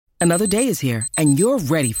Another day is here, and you're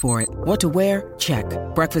ready for it. What to wear? Check.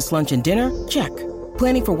 Breakfast, lunch, and dinner? Check.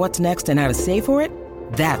 Planning for what's next and how to save for it?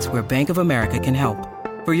 That's where Bank of America can help.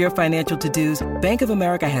 For your financial to-dos, Bank of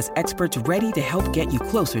America has experts ready to help get you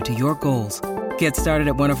closer to your goals. Get started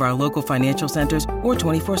at one of our local financial centers or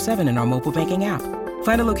 24/7 in our mobile banking app.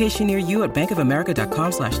 Find a location near you at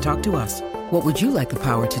bankofamerica.com/talktous. What would you like the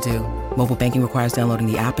power to do? Mobile banking requires downloading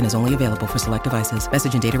the app and is only available for select devices.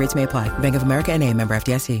 Message and data rates may apply. Bank of America N.A., member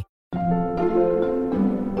FDIC.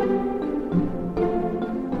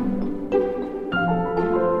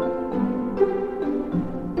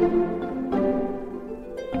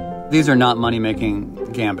 These are not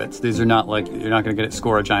money-making gambits. These are not like you're not going to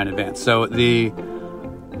score a giant advance. So the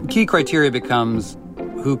key criteria becomes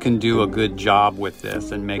who can do a good job with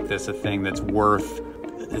this and make this a thing that's worth.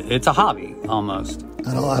 It's a hobby almost.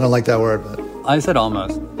 I don't like that word, but I said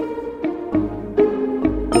almost.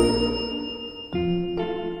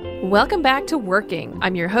 Welcome back to Working.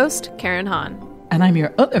 I'm your host, Karen Hahn. And I'm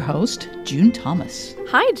your other host, June Thomas.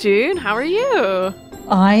 Hi, June. How are you?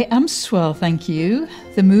 I am swell, thank you.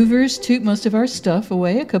 The movers took most of our stuff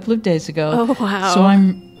away a couple of days ago. Oh, wow. So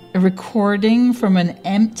I'm recording from an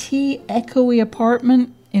empty, echoey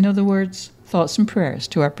apartment. In other words, thoughts and prayers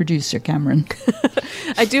to our producer, Cameron.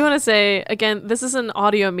 I do want to say, again, this is an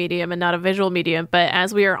audio medium and not a visual medium, but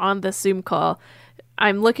as we are on this Zoom call,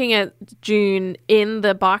 I'm looking at June in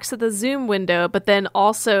the box of the Zoom window, but then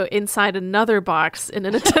also inside another box in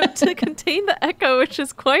an attempt to contain the echo, which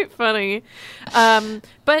is quite funny.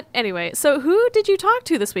 But anyway, so who did you talk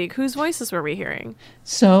to this week? Whose voices were we hearing?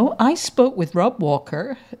 So I spoke with Rob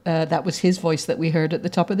Walker. That was his voice that we heard at the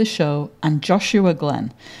top of the show, and Joshua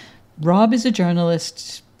Glenn. Rob is a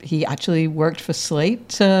journalist. He actually worked for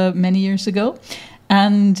Slate many years ago.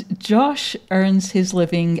 And Josh earns his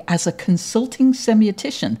living as a consulting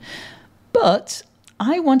semiotician. But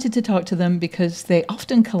I wanted to talk to them because they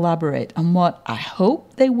often collaborate on what I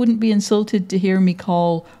hope they wouldn't be insulted to hear me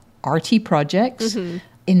call arty projects. Mm-hmm.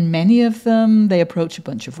 In many of them, they approach a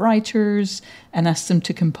bunch of writers and ask them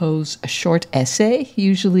to compose a short essay,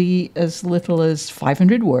 usually as little as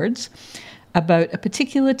 500 words, about a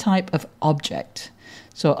particular type of object.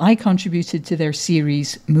 So I contributed to their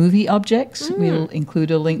series Movie Objects. We'll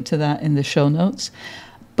include a link to that in the show notes.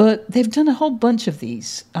 But they've done a whole bunch of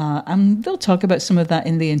these, and they'll talk about some of that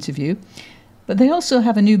in the interview. But they also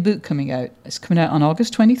have a new book coming out. It's coming out on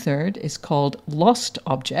August 23rd. It's called Lost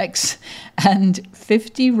Objects, and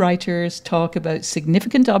 50 writers talk about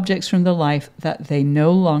significant objects from their life that they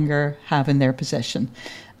no longer have in their possession.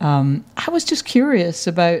 I was just curious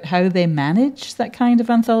about how they manage that kind of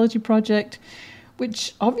anthology project,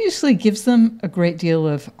 which obviously gives them a great deal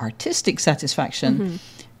of artistic satisfaction,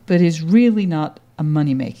 but is really not a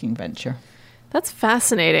money-making venture. That's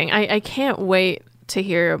fascinating. I can't wait to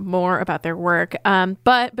hear more about their work.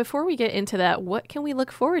 But before we get into that, what can we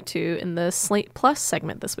look forward to in the Slate Plus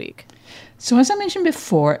segment this week? So as I mentioned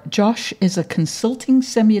before, Josh is a consulting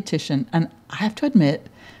semiotician, and I have to admit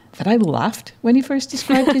that I laughed when he first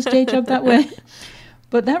described his day job that way.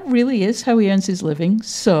 But that really is how he earns his living.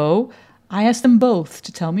 So I asked them both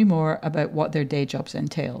to tell me more about what their day jobs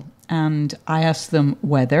entail. And I asked them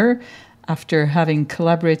whether, after having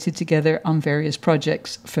collaborated together on various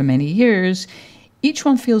projects for many years, each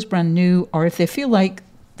one feels brand new, or if they feel like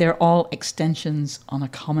they're all extensions on a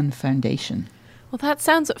common foundation. Well, that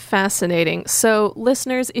sounds fascinating. So,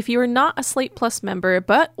 listeners, if you are not a Slate Plus member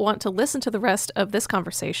but want to listen to the rest of this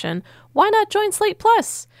conversation, why not join Slate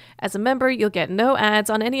Plus? As a member, you'll get no ads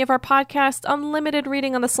on any of our podcasts, unlimited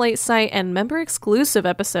reading on the Slate site, and member-exclusive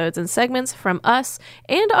episodes and segments from us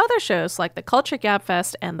and other shows like the Culture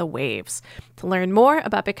Gabfest and The Waves. To learn more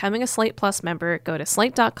about becoming a Slate Plus member, go to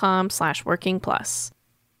slate.com/workingplus.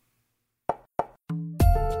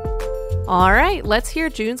 All right, let's hear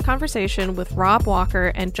June's conversation with Rob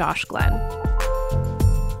Walker and Josh Glenn.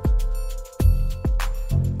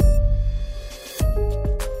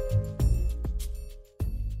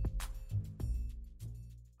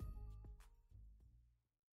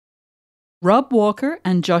 Rob Walker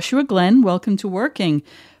and Joshua Glenn, welcome to Working.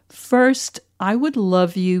 First, I would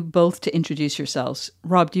love you both to introduce yourselves.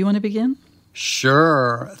 Rob, do you want to begin?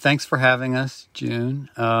 Sure. Thanks for having us, June.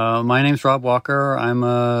 My name's Rob Walker. I'm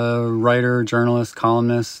a writer, journalist,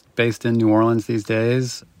 columnist based in New Orleans these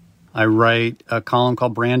days. I write a column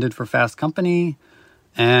called Branded for Fast Company,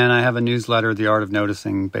 and I have a newsletter, The Art of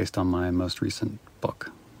Noticing, based on my most recent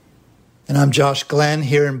book. And I'm Josh Glenn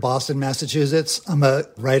here in Boston, Massachusetts. I'm a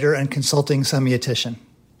writer and consulting semiotician.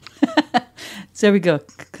 So there we go,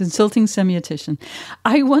 consulting semiotician.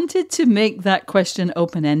 I wanted to make that question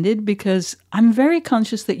open-ended because I'm very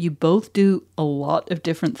conscious that you both do a lot of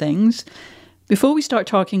different things. Before we start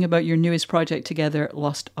talking about your newest project together,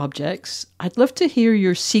 Lost Objects, I'd love to hear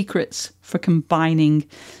your secrets for combining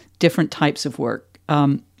different types of work.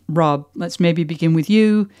 Rob, let's maybe begin with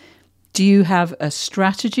you. Do you have a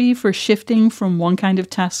strategy for shifting from one kind of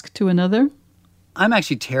task to another? I'm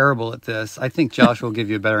actually terrible at this. I think Josh will give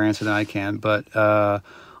you a better answer than I can, but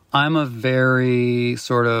I'm a very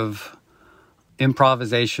sort of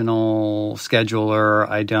improvisational scheduler.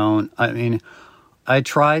 I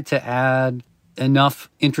try to add enough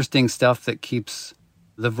interesting stuff that keeps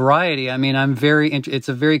the variety. I mean, it's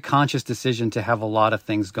a very conscious decision to have a lot of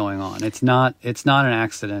things going on. It's not an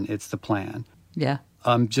accident. It's the plan. Yeah.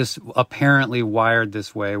 I'm just apparently wired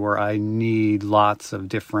this way where I need lots of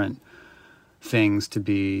different things to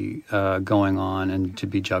be going on and to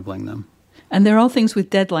be juggling them. And they're all things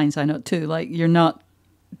with deadlines, I know, too. Like, you're not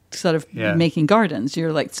sort of making gardens.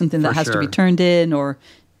 You're like something that has to be turned in or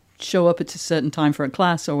show up at a certain time for a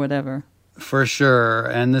class or whatever. For sure.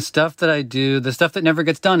 And the stuff that I do, the stuff that never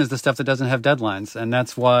gets done is the stuff that doesn't have deadlines. And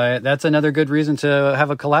that's another good reason to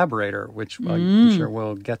have a collaborator, which I'm sure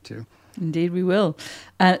we'll get to. Indeed, we will.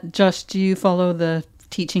 Josh, do you follow the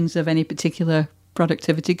teachings of any particular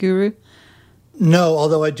productivity guru? No,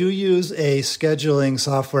 although I do use a scheduling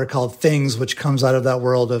software called Things, which comes out of that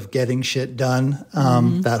world of getting shit done,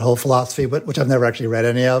 that whole philosophy, which I've never actually read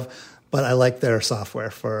any of, but I like their software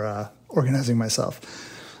for organizing myself.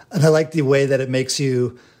 And I like the way that it makes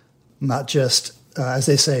you not just, as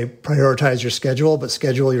they say, prioritize your schedule, but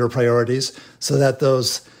schedule your priorities so that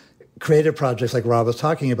those creative projects like Rob was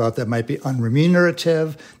talking about that might be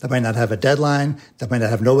unremunerative, that might not have a deadline, that might not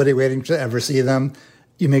have nobody waiting to ever see them,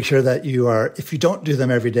 you make sure that if you don't do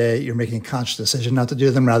them every day, you're making a conscious decision not to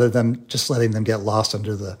do them rather than just letting them get lost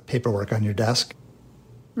under the paperwork on your desk.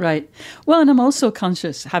 Right. Well, and I'm also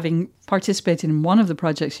conscious, having participated in one of the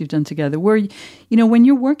projects you've done together, where, when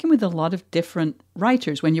you're working with a lot of different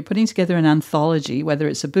writers, when you're putting together an anthology, whether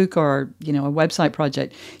it's a book or, a website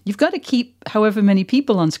project, you've got to keep however many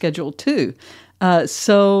people on schedule too.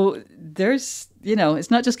 So there's, it's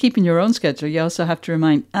not just keeping your own schedule. You also have to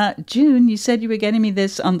remind, June, you said you were getting me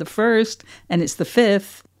this on the 1st and it's the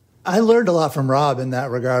 5th. I learned a lot from Rob in that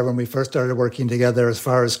regard when we first started working together as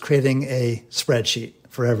far as creating a spreadsheet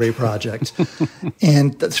for every project.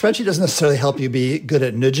 And the spreadsheet doesn't necessarily help you be good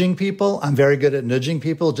at nudging people. I'm very good at nudging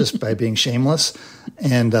people just by being shameless.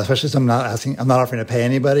 And especially since I'm not offering to pay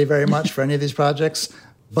anybody very much for any of these projects.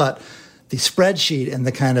 But the spreadsheet and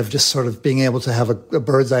the kind of just sort of being able to have a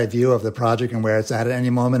bird's eye view of the project and where it's at any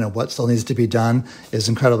moment and what still needs to be done is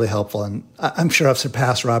incredibly helpful. And I'm sure I've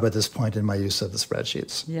surpassed Rob at this point in my use of the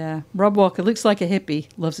spreadsheets. Yeah. Rob Walker looks like a hippie,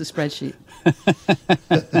 loves a spreadsheet.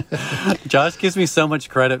 Josh gives me so much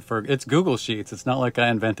credit for it's Google Sheets. It's not like I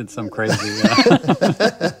invented some crazy.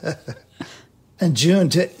 And June,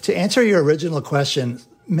 to answer your original question,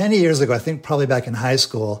 many years ago, I think probably back in high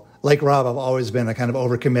school, like Rob, I've always been a kind of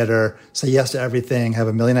overcommitter, say yes to everything, have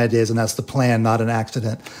a million ideas, and that's the plan, not an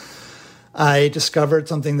accident. I discovered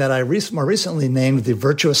something that I more recently named the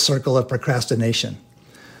virtuous circle of procrastination,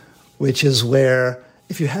 which is where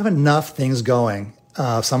if you have enough things going,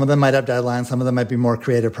 some of them might have deadlines, some of them might be more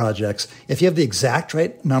creative projects. If you have the exact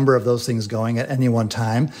right number of those things going at any one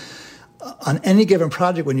time, on any given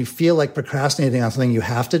project, when you feel like procrastinating on something you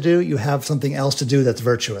have to do, you have something else to do that's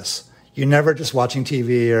virtuous. You're never just watching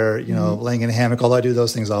TV or, laying in a hammock, although I do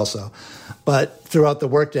those things also. But throughout the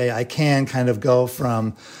workday, I can kind of go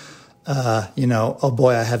from, oh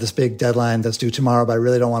boy, I have this big deadline that's due tomorrow, but I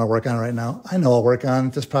really don't want to work on it right now. I know I'll work on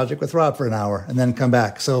this project with Rob for an hour and then come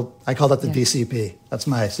back. So I call that the VCP. That's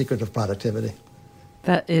my secret of productivity.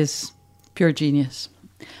 That is pure genius.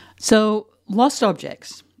 So Lost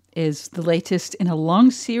Objects is the latest in a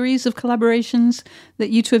long series of collaborations that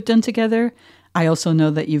you two have done together. I also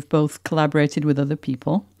know that you've both collaborated with other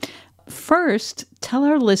people. First, tell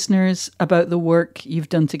our listeners about the work you've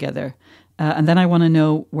done together. And then I want to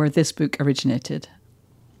know where this book originated.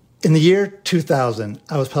 In the year 2000,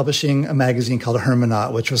 I was publishing a magazine called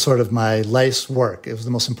Hermenaut, which was sort of my life's work. It was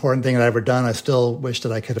the most important thing I'd ever done. I still wish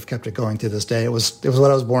that I could have kept it going to this day. It was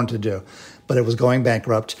what I was born to do, but it was going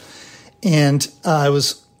bankrupt. And I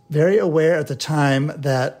was very aware at the time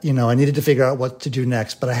that, I needed to figure out what to do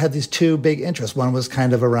next. But I had these two big interests. One was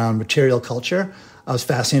kind of around material culture. I was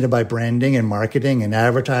fascinated by branding and marketing and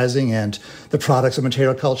advertising and the products of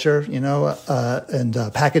material culture, and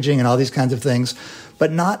packaging and all these kinds of things,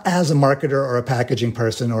 but not as a marketer or a packaging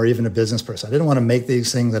person or even a business person. I didn't want to make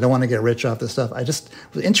these things. I don't want to get rich off this stuff. I just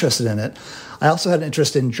was interested in it. I also had an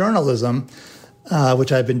interest in journalism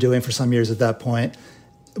which I'd been doing for some years at that point.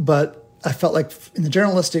 But I felt like in the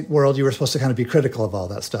journalistic world, you were supposed to kind of be critical of all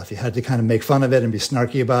that stuff. You had to kind of make fun of it and be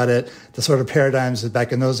snarky about it. The sort of paradigms that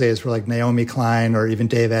back in those days were like Naomi Klein or even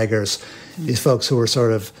Dave Eggers, these folks who were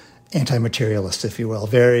sort of anti-materialist, if you will,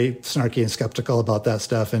 very snarky and skeptical about that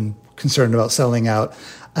stuff and concerned about selling out.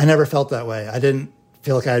 I never felt that way. I didn't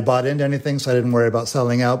feel like I had bought into anything, so I didn't worry about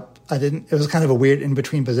selling out. It was kind of a weird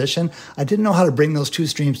in-between position. I didn't know how to bring those two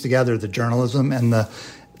streams together, the journalism and the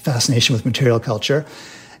fascination with material culture.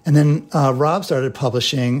 And then Rob started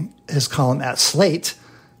publishing his column at Slate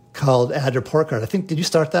called Ad Report Card. I think, did you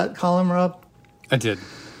start that column, Rob? I did.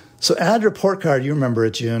 So Ad Report Card, you remember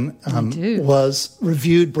it, June, was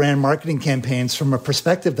reviewed brand marketing campaigns from a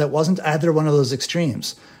perspective that wasn't either one of those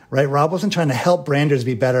extremes, right? Rob wasn't trying to help branders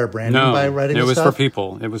be better at branding by writing it was stuff. for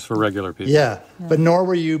people. It was for regular people. Yeah, but nor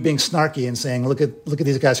were you being snarky and saying, look at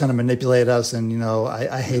these guys trying to manipulate us and,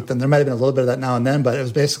 I hate them. There might have been a little bit of that now and then, but it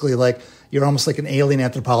was basically like, you're almost like an alien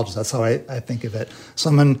anthropologist. That's how I think of it.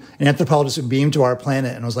 An anthropologist who beamed to our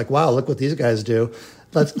planet and was like, wow, look what these guys do.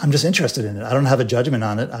 I'm just interested in it. I don't have a judgment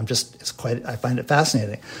on it. I find it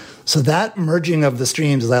fascinating. So that merging of the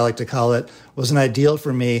streams, as I like to call it, was an ideal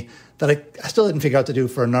for me that I still didn't figure out to do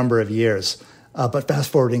for a number of years. But fast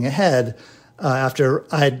forwarding ahead, after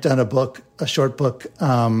I'd done a short book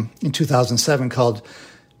in 2007 called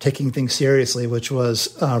Taking Things Seriously, which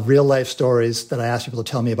was real life stories that I asked people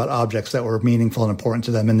to tell me about objects that were meaningful and important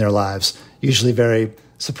to them in their lives, usually very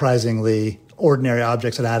surprisingly ordinary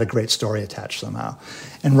objects that had a great story attached somehow.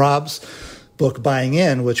 And Rob's book, Buying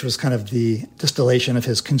In, which was kind of the distillation of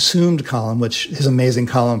his consumed column, his amazing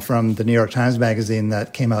column from the New York Times Magazine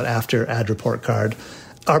that came out after Ad Report Card.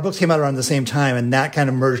 Our books came out around the same time, and that kind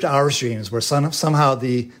of merged our streams, where somehow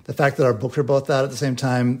the fact that our books were both out at the same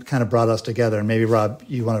time kind of brought us together. And maybe, Rob,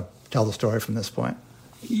 you want to tell the story from this point?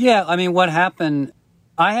 Yeah, I mean, what happened,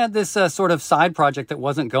 I had this sort of side project that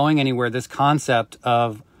wasn't going anywhere, this concept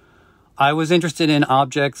of I was interested in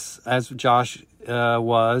objects, as Josh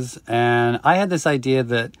was, and I had this idea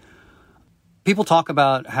that people talk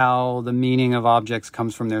about how the meaning of objects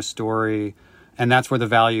comes from their story, and that's where the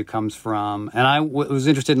value comes from. And I was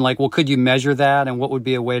interested in could you measure that, and what would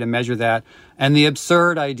be a way to measure that? And the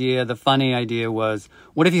absurd idea, the funny idea was,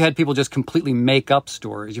 what if you had people just completely make up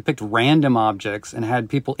stories? You picked random objects and had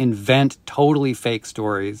people invent totally fake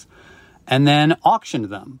stories and then auctioned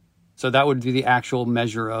them. So that would be the actual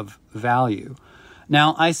measure of value.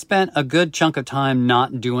 Now, I spent a good chunk of time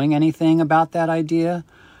not doing anything about that idea.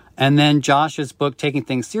 And then Josh's book, Taking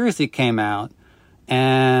Things Seriously, came out.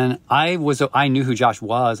 And I knew who Josh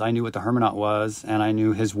was. I knew what the Hermenaut was. And I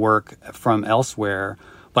knew his work from elsewhere.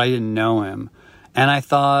 But I didn't know him. And I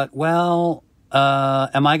thought, well,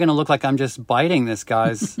 am I going to look like I'm just biting this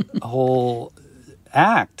guy's whole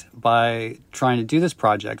act by trying to do this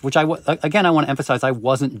project, which I want to emphasize, I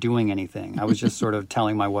wasn't doing anything. I was just sort of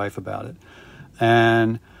telling my wife about it.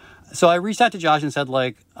 And so I reached out to Josh and said,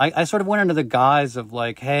 I sort of went under the guise of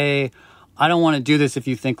hey, I don't want to do this if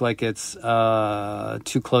you think it's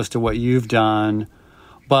too close to what you've done,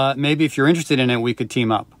 but maybe if you're interested in it, we could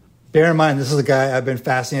team up. Bear in mind, this is a guy I've been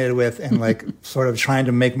fascinated with and sort of trying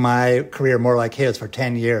to make my career more like his for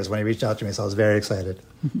 10 years when he reached out to me. So I was very excited.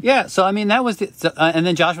 Yeah. So, I mean, that was, and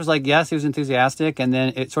then Josh was like, yes, he was enthusiastic. And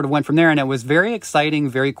then it sort of went from there. And it was very exciting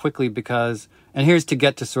very quickly because, and here's to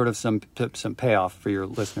get to sort of some payoff for your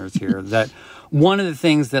listeners here, that one of the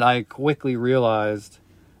things that I quickly realized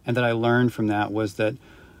and that I learned from that was that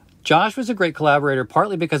Josh was a great collaborator,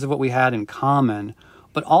 partly because of what we had in common,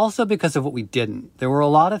 but also because of what we didn't. There were a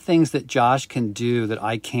lot of things that Josh can do that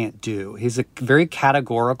I can't do. He's a very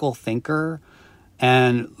categorical thinker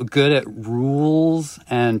and good at rules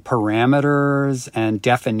and parameters and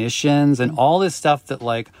definitions and all this stuff that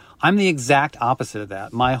I'm the exact opposite of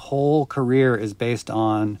that. My whole career is based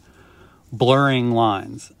on blurring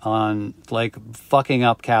lines, on fucking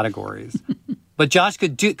up categories. But Josh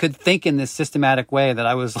could think in this systematic way that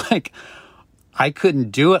I was I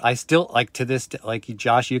couldn't do it. I still to this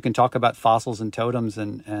Josh, you can talk about fossils and totems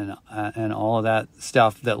and all of that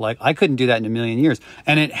stuff that I couldn't do that in a million years.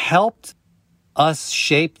 And it helped us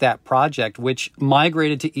shape that project, which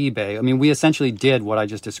migrated to eBay. I mean, we essentially did what I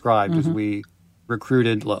just described. Mm-hmm. We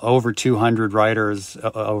recruited over 200 writers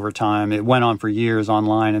over time. It went on for years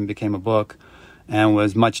online and became a book and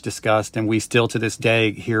was much discussed. And we still to this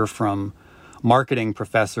day hear from marketing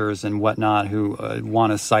professors and whatnot who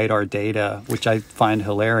want to cite our data, which I find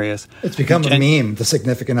hilarious. It's become a meme, the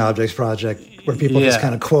Significant Objects Project, where people just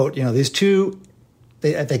kind of quote, these two,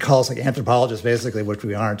 they call us anthropologists basically, which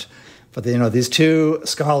we aren't, But these two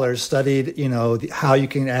scholars studied, how you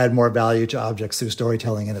can add more value to objects through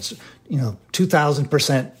storytelling, and it's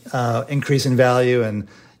 2,000% increase in value, and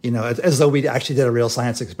as though we actually did a real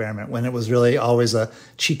science experiment when it was really always a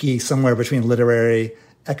cheeky somewhere between literary,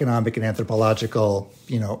 economic, and anthropological,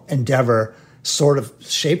 endeavor, sort of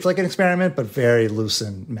shaped like an experiment, but very loose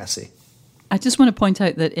and messy. I just want to point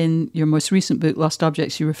out that in your most recent book, Lost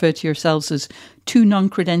Objects, you refer to yourselves as two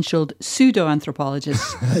non-credentialed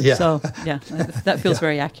pseudo-anthropologists. Yeah. So, yeah, that feels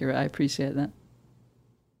very accurate. I appreciate that.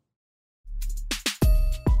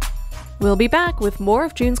 We'll be back with more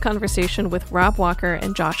of June's conversation with Rob Walker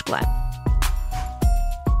and Josh Glenn.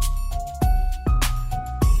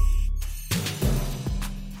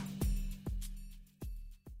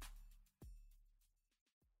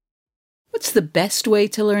 What's the best way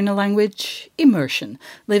to learn a language? Immersion,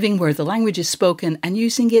 living where the language is spoken and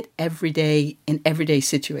using it every day in everyday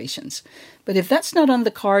situations. But if that's not on the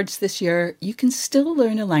cards this year, you can still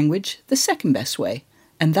learn a language the second best way,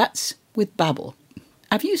 and that's with Babbel.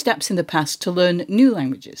 I've used apps in the past to learn new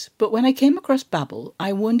languages, but when I came across Babbel,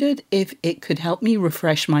 I wondered if it could help me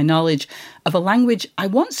refresh my knowledge of a language I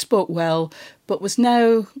once spoke well, but was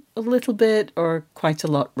now a little bit or quite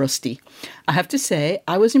a lot rusty. I have to say,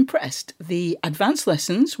 I was impressed. The advanced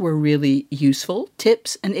lessons were really useful,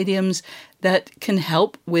 tips and idioms that can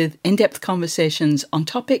help with in-depth conversations on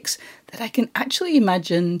topics that I can actually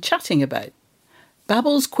imagine chatting about.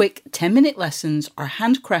 Babbel's quick 10-minute lessons are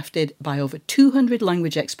handcrafted by over 200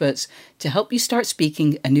 language experts to help you start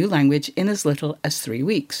speaking a new language in as little as 3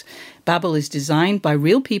 weeks. Babbel is designed by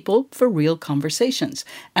real people for real conversations,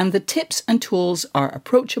 and the tips and tools are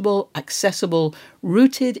approachable, accessible,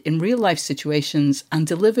 rooted in real-life situations, and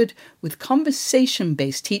delivered with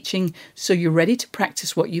conversation-based teaching so you're ready to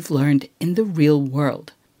practice what you've learned in the real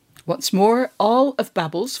world. What's more, all of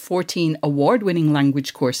Babbel's 14 award-winning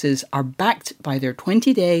language courses are backed by their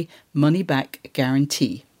 20-day money-back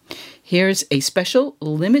guarantee. Here's a special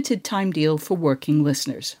limited-time deal for working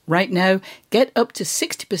listeners. Right now, get up to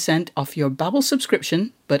 60% off your Babbel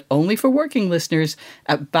subscription, but only for working listeners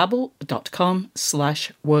at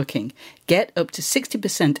babbel.com/working. Get up to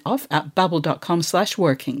 60% off at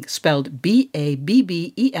babbel.com/working, spelled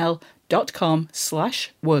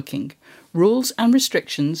BABBEL.com/working. Rules and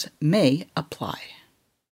restrictions may apply.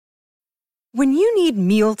 When you need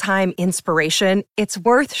mealtime inspiration, it's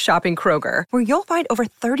worth shopping Kroger, where you'll find over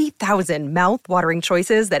 30,000 mouth-watering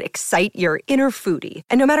choices that excite your inner foodie.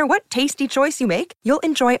 And no matter what tasty choice you make, you'll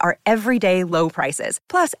enjoy our everyday low prices,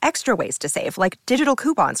 plus extra ways to save, like digital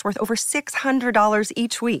coupons worth over $600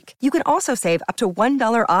 each week. You can also save up to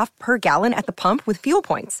 $1 off per gallon at the pump with fuel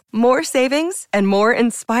points. More savings and more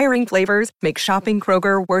inspiring flavors make shopping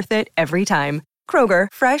Kroger worth it every time. Kroger,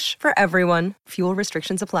 fresh for everyone. Fuel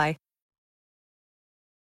restrictions apply.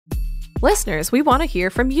 Listeners, we want to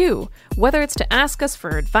hear from you. Whether it's to ask us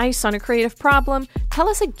for advice on a creative problem, tell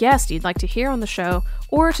us a guest you'd like to hear on the show,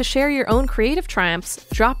 or to share your own creative triumphs,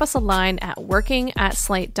 drop us a line at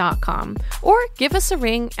working@slate.com, or give us a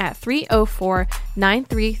ring at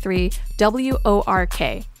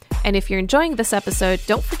 304-933-WORK. And if you're enjoying this episode,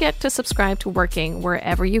 don't forget to subscribe to Working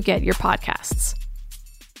wherever you get your podcasts.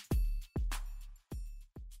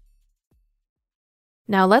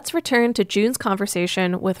 Now let's return to June's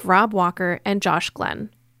conversation with Rob Walker and Josh Glenn.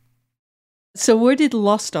 So where did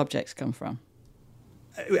Lost Objects come from?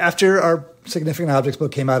 After our Significant Objects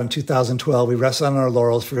book came out in 2012, we rested on our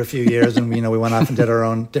laurels for a few years, and we went off and did our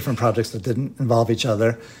own different projects that didn't involve each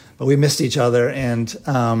other. But we missed each other, and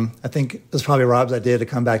I think it was probably Rob's idea to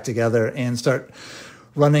come back together and start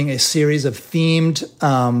running a series of themed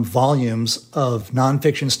volumes of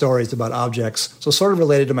nonfiction stories about objects. So sort of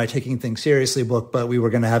related to my Taking Things Seriously book, but we were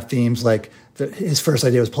going to have themes like his first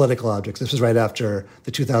idea was political objects. This was right after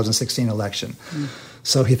the 2016 election.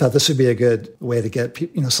 So he thought this would be a good way to get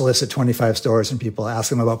solicit 25 stories from people, ask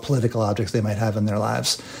them about political objects they might have in their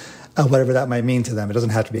lives, whatever that might mean to them. It doesn't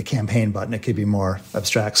have to be a campaign button. It could be more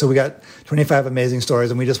abstract. So we got 25 amazing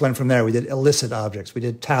stories, and we just went from there. We did illicit objects. We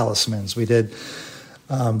did talismans. We did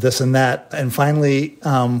this and that. And finally,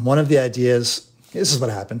 one of the ideas, this is what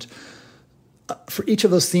happened. For each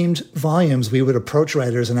of those themed volumes, we would approach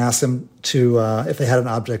writers and ask them to, if they had an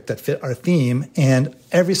object that fit our theme. And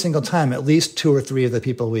every single time, at least 2 or 3 of the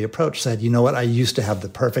people we approached said, you know what, I used to have the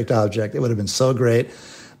perfect object. It would have been so great,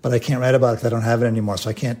 but I can't write about it because I don't have it anymore, so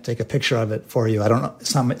I can't take a picture of it for you. I don't know.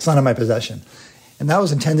 It's not in my possession. And that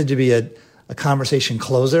was intended to be a a conversation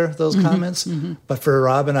closer, those comments. But for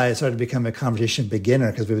Rob and I, it started to become a conversation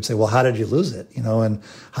beginner because we would say, well, how did you lose it? And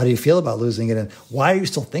how do you feel about losing it? And why are you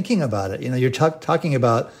still thinking about it? You're talking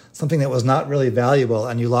about something that was not really valuable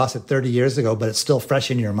and you lost it 30 years ago, but it's still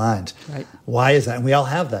fresh in your mind. Right. Why is that? And we all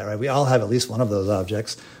have that, right? We all have at least one of those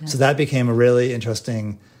objects. Yeah. So that became a really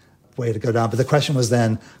interesting way to go down. But the question was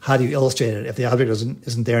then, how do you illustrate it? If the object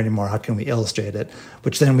isn't there anymore, how can we illustrate it?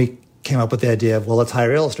 Which then we came up with the idea of, well, let's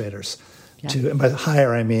hire illustrators. And by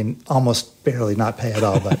hire, I mean almost barely, not pay at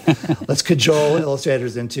all, but let's cajole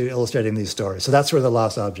illustrators into illustrating these stories. So that's where the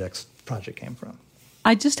Lost Objects project came from.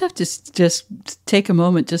 I just have to just take a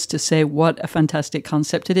moment just to say what a fantastic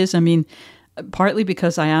concept it is. I mean, partly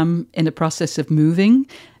because I am in the process of moving,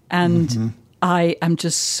 and I am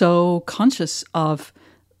just so conscious of,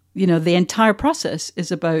 the entire process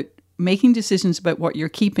is about making decisions about what you're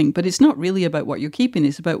keeping, but it's not really about what you're keeping.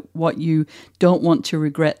 It's about what you don't want to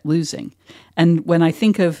regret losing. And when I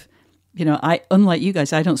think of, unlike you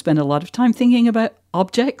guys, I don't spend a lot of time thinking about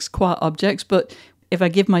objects, qua objects, but if I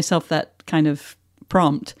give myself that kind of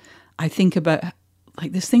prompt, I think about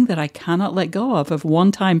like this thing that I cannot let go of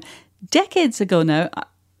one time, decades ago now,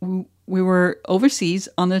 we were overseas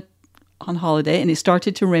on holiday and it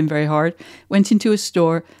started to rain very hard, went into a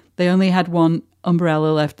store, they only had one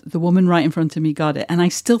umbrella left. The woman right in front of me got it. And I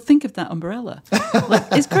still think of that umbrella.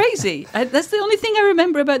 It's crazy. That's the only thing I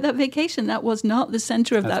remember about that vacation. That was not the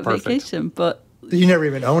center of that perfect. Vacation. But you never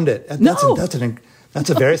even owned it. No. That's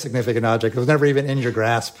a very significant object. It was never even in your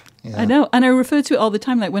grasp. I know. And I refer to it all the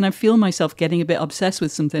time. Like when I feel myself getting a bit obsessed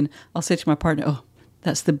with something, I'll say to my partner, oh,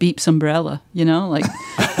 that's the Beeps umbrella,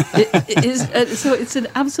 it is. So it's an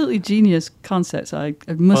absolutely genius concept. So I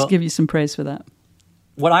must give you some praise for that.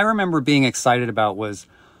 What I remember being excited about was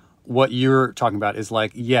what you're talking about is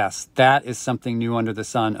like, yes, that is something new under the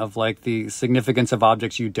sun of like the significance of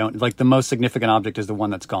objects you don't, like the most significant object is the one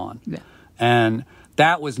that's gone. Yeah. And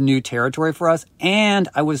that was new territory for us. And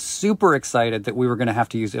I was super excited that we were going to have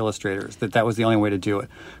to use illustrators, that was the only way to do it.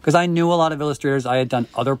 Because I knew a lot of illustrators. I had done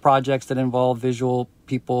other projects that involved visual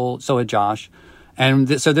people. So had Josh.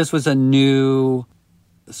 And so this was a new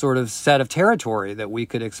sort of set of territory that we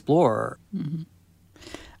could explore. Mm-hmm.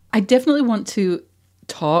 I definitely want to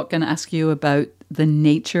talk and ask you about the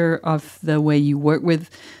nature of the way you work with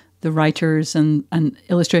the writers and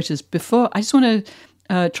illustrators. Before, I just want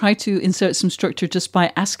to try to insert some structure just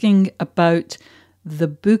by asking about the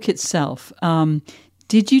book itself.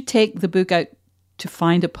 Did you take the book out to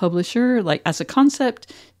find a publisher, like as a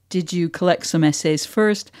concept? Did you collect some essays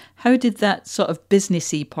first? How did that sort of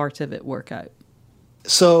businessy part of it work out?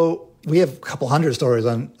 So we have a couple hundred stories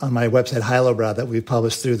on my website, Hylobrow, that we've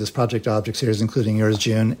published through this Project Object series, including yours,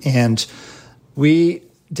 June. And we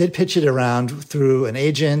did pitch it around through an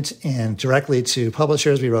agent and directly to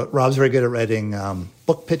publishers. Rob's very good at writing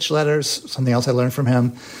book pitch letters, something else I learned from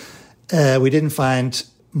him. We didn't find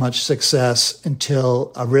much success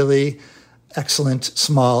until a really excellent,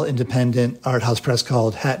 small, independent art house press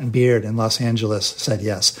called Hat and Beard in Los Angeles said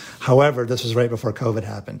yes. However, this was right before COVID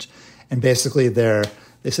happened. And basically they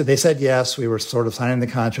said yes, we were sort of signing the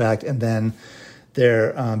contract, and then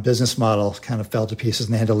their business model kind of fell to pieces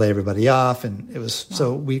and they had to lay everybody off. And it was,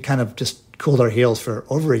 so we kind of just cooled our heels for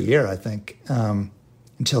over a year, I think,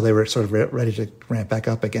 until they were sort of ready to ramp back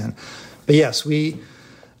up again. But yes,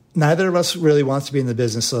 neither of us really wants to be in the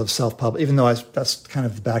business of self-publishing, even though that's kind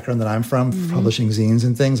of the background that I'm from, publishing zines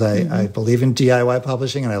and things. I believe in DIY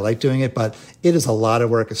publishing and I like doing it, but it is a lot of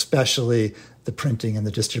work, especially the printing and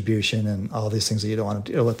the distribution and all these things that you don't want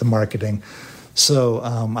to deal with, the marketing.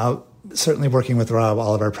 So certainly working with Rob,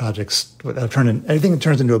 all of our projects, anything that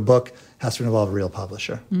turns into a book has to involve a real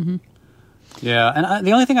publisher. Mm-hmm. Yeah, and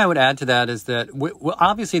the only thing I would add to that is that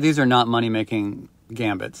obviously these are not money-making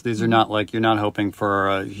gambits. These are not like you're not hoping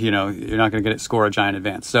for, you're not going to score a giant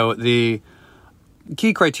advance. So the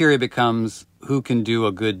key criteria becomes who can do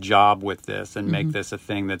a good job with this and make this a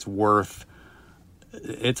thing that's worth.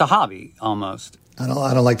 It's a hobby almost. I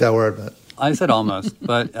don't like that word, but I said almost.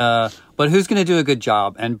 but who's going to do a good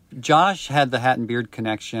job? And Josh had the Hat and Beard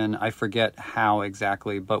connection. I forget how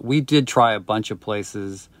exactly, but we did try a bunch of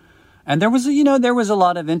places. And there was a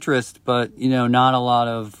lot of interest, but, not a lot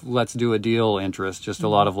of let's do a deal interest, just a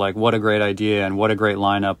lot of like, what a great idea and what a great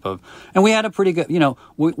lineup of, and we had a pretty good,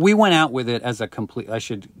 we went out with it as a complete, I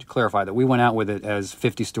should clarify that we went out with it as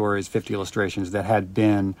 50 stories, 50 illustrations that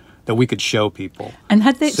we could show people. And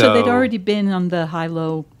had they, so they'd already been on the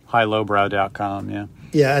Hylobrow.com, yeah.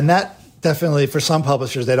 Yeah, and that definitely, for some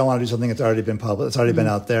publishers, they don't want to do something that's already been published, it's already been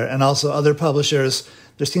out there. And also other publishers,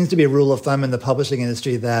 there seems to be a rule of thumb in the publishing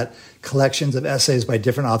industry that collections of essays by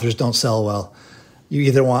different authors don't sell well. you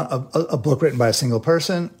either want a book written by a single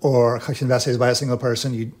person or a collection of essays by a single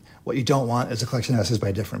person. What you don't want is a collection of essays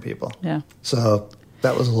by different people. Yeah. So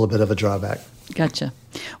that was a little bit of a drawback. Gotcha.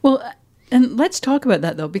 Well, and let's talk about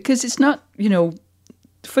that, though, because it's not,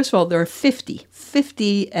 first of all, there are 50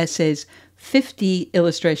 essays, 50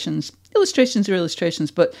 illustrations. Illustrations are illustrations,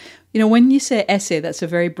 but, when you say essay, that's a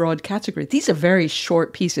very broad category. These are very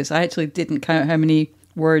short pieces. I actually didn't count how many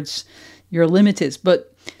words your limit is,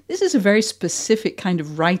 but this is a very specific kind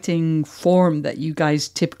of writing form that you guys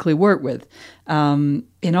typically work with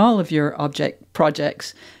in all of your object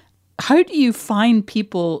projects. How do you find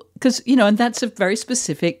people, because, and that's a very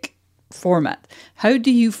specific format. How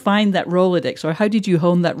do you find that Rolodex, or how did you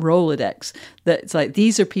hone that Rolodex? That it's like,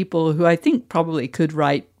 these are people who I think probably could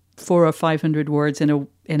write 400 or 500 words in a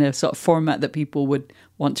sort of format that people would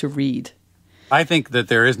want to read. I think that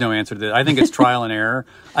there is no answer to that. I think it's trial and error.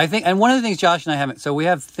 And one of the things Josh and I haven't, so we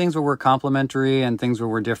have things where we're complementary and things where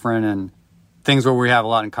we're different and things where we have a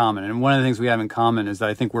lot in common. And one of the things we have in common is that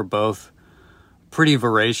I think we're both pretty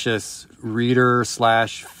voracious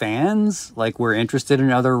reader/fans. Like, we're interested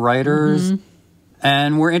in other writers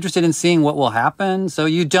and we're interested in seeing what will happen. So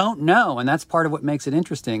you don't know. And that's part of what makes it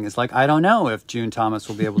interesting. Is like, I don't know if June Thomas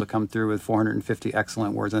will be able to come through with 450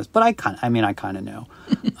 excellent words in this, but I kind of know.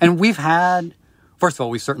 And we've had, first of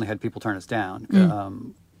all, we certainly had people turn us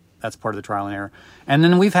down. That's part of the trial and error. And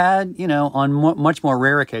then we've had, on much more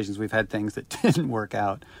rare occasions, we've had things that didn't work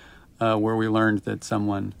out, where we learned that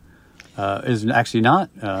someone is actually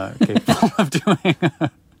not capable of doing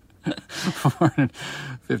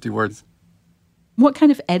 450 words. What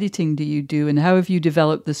kind of editing do you do, and how have you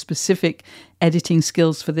developed the specific editing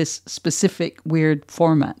skills for this specific weird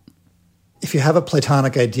format? If you have a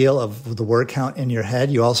Platonic ideal of the word count in your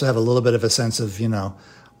head, you also have a little bit of a sense of,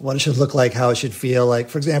 what it should look like, how it should feel like.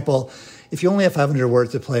 For example, if you only have 500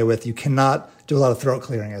 words to play with, you cannot do a lot of throat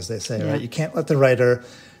clearing, as they say, right? You can't let the writer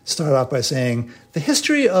start off by saying, the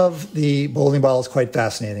history of the bowling ball is quite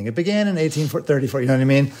fascinating. It began in 1834, you know what I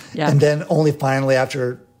mean? Yeah. And then only finally,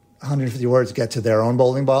 after 150 words, get to their own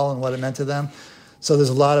bowling ball and what it meant to them. So there's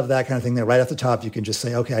a lot of that kind of thing there. Right off the top, you can just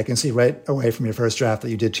say, okay, I can see right away from your first draft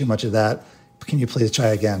that you did too much of that. Can you please try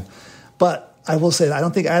again? But I will say that I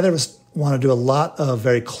don't think either of us want to do a lot of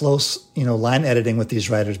very close, line editing with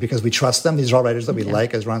these writers because we trust them. These are all writers that we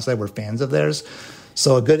like. As Ron said, we're fans of theirs.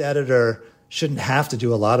 So a good editor shouldn't have to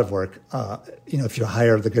do a lot of work. If you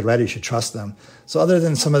hire the good writer, you should trust them. So other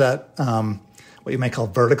than some of that, what you might call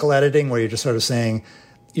vertical editing, where you're just sort of saying,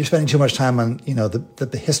 you're spending too much time on,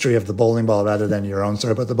 the history of the bowling ball rather than your own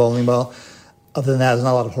story about the bowling ball. Other than that, there's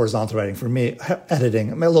not a lot of horizontal writing for me.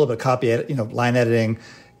 Editing, a little bit of copy edit, line editing,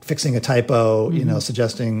 fixing a typo,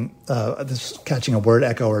 suggesting catching a word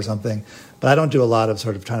echo or something. But I don't do a lot of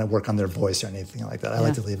sort of trying to work on their voice or anything like that. I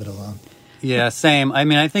like to leave it alone. Yeah, same. I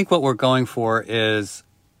mean, I think what we're going for is,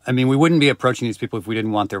 we wouldn't be approaching these people if we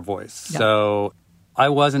didn't want their voice. Yeah. So I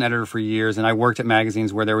was an editor for years, and I worked at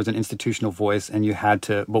magazines where there was an institutional voice, and you had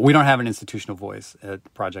to, but we don't have an institutional voice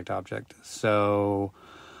at Project Object. So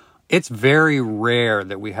it's very rare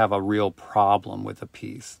that we have a real problem with a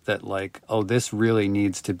piece that this really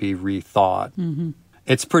needs to be rethought. Mm-hmm.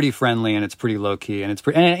 It's pretty friendly and it's pretty low key and it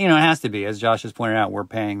has to be. As Josh has pointed out, we're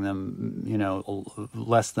paying them,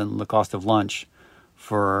 less than the cost of lunch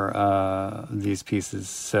for these pieces.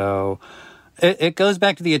 So it goes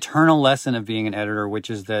back to the eternal lesson of being an editor, which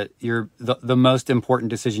is that the most important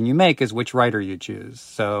decision you make is which writer you choose.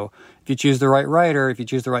 So if you choose the right writer, if you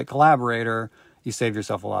choose the right collaborator, you save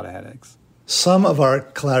yourself a lot of headaches. Some of our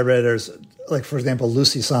collaborators, like, for example,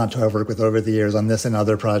 Lucy Sant, who I've worked with over the years on this and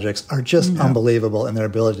other projects, are just unbelievable in their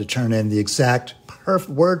ability to turn in the exact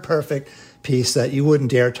word-perfect piece that you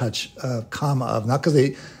wouldn't dare touch a comma of. Not because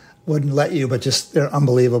they wouldn't let you, but just they're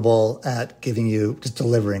unbelievable at just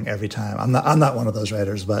delivering every time. I'm not one of those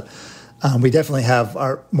writers, but we definitely have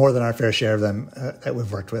more than our fair share of them that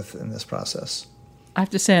we've worked with in this process. I have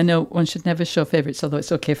to say, I know one should never show favorites, although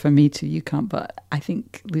it's okay for me to. You can't, but I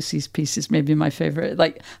think Lucy's piece is maybe my favorite.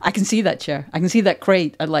 Like, I can see that chair. I can see that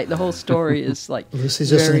crate. I like the whole story is like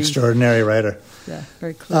Lucy's just an extraordinary writer. Yeah,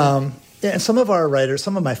 very clear. And some of our writers,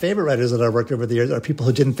 some of my favorite writers that I've worked over the years are people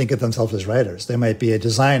who didn't think of themselves as writers. They might be a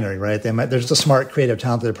designer, right? They're just a smart, creative,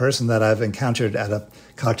 talented person that I've encountered at a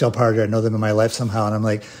cocktail party. I know them in my life somehow, and I'm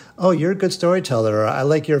like, oh, you're a good storyteller, or I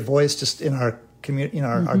like your voice just in our community,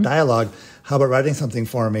 our dialogue. How about writing something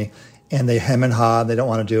for me? And they hem and haw, they don't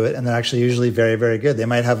want to do it, and they're actually usually very, very good. They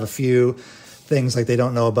might have a few things like they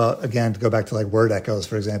don't know about, again, to go back to like word echoes,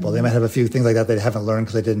 for example. They might have a few things like that they haven't learned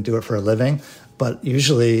because they didn't do it for a living. But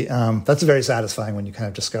usually that's very satisfying when you kind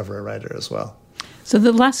of discover a writer as well. So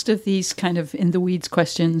the last of these kind of in the weeds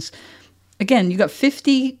questions, again, you got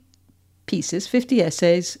 50 pieces, 50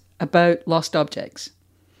 essays about lost objects.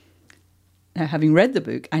 Now, having read the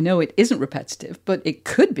book, I know it isn't repetitive, but it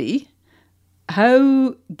could be.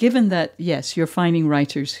 How, given that, yes, you're finding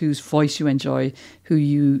writers whose voice you enjoy, who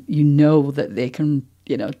you know that they can,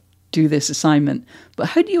 do this assignment, but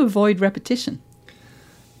how do you avoid repetition?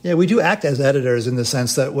 Yeah, we do act as editors in the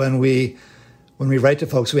sense that when we write to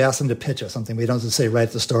folks, we ask them to pitch us something. We don't just say,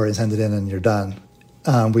 write the story and send it in and you're done.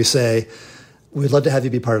 We say, we'd love to have you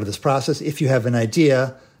be part of this process. If you have an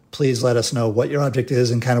idea, please let us know what your object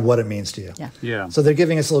is and kind of what it means to you. Yeah. So they're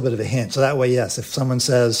giving us a little bit of a hint. So that way, yes, if someone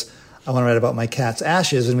says, I want to write about my cat's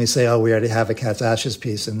ashes, and we say, oh, we already have a cat's ashes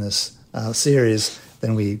piece in this series,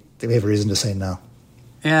 then we have a reason to say no.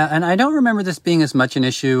 Yeah, and I don't remember this being as much an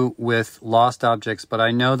issue with lost objects, but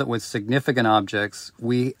I know that with significant objects,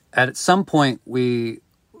 at some point we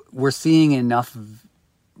were seeing enough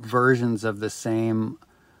versions of the same,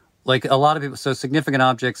 like a lot of people. So significant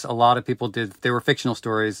objects, a lot of people they were fictional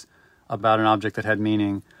stories about an object that had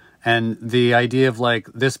meaning, and the idea of like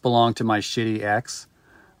this belonged to my shitty ex,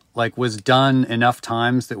 like was done enough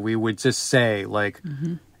times that we would just say like.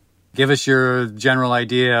 Mm-hmm. Give us your general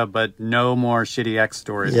idea, but no more shitty X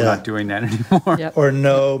stories. Yeah. We're not doing that anymore. Yep. Or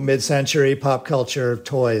no mid-century pop culture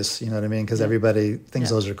toys, you know what I mean? Because everybody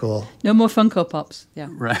thinks those are cool. No more Funko Pops. Yeah.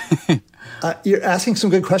 Right. You're asking some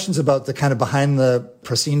good questions about the kind of behind the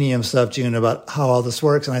proscenium stuff, June, about how all this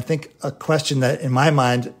works. And I think a question that, in my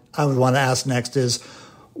mind, I would want to ask next is,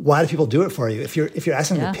 why do people do it for you? If you're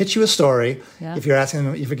asking them to pitch you a story, if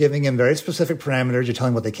you're giving them very specific parameters, you're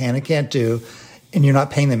telling them what they can and can't do, and you're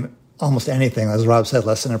not paying them almost anything, as Rob said,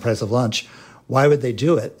 less than the price of lunch, why would they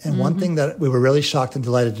do it? And one thing that we were really shocked and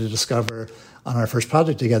delighted to discover on our first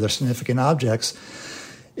project together, Significant Objects,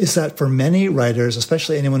 is that for many writers,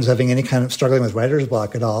 especially anyone who's having any kind of struggling with writer's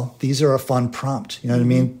block at all, these are a fun prompt. You know what I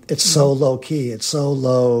mean? It's so low key, it's so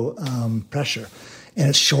low pressure, and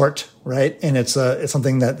it's short, right? And it's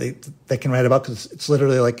something that they can write about because it's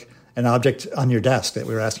literally like an object on your desk that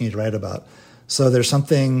we were asking you to write about. So there's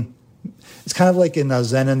something. It's kind of like in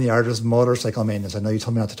Zen and the Art of Motorcycle Maintenance. I know you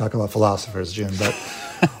told me not to talk about philosophers, June, but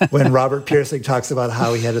when Robert Pirsig talks about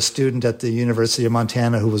how he had a student at the University of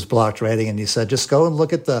Montana who was blocked writing, and he said, just go and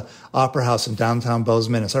look at the Opera House in downtown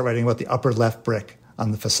Bozeman and start writing about the upper left brick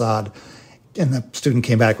on the facade. And the student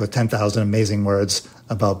came back with 10,000 amazing words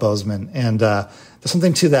about Bozeman. And there's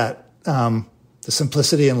something to that, the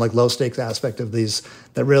simplicity and like low stakes aspect of these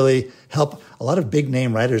that really help a lot of big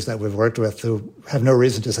name writers that we've worked with who have no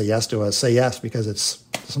reason to say yes to us, say yes because it's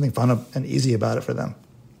something fun and easy about it for them.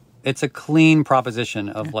 It's a clean proposition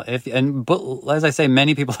of but as I say,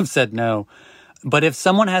 many people have said no. But if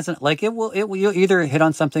someone hasn't, like you'll either hit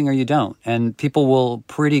on something or you don't, and people will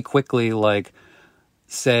pretty quickly like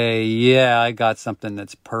say, yeah, I got something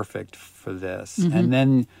that's perfect for this, and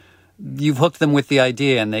then you've hooked them with the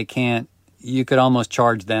idea, and they can't. You could almost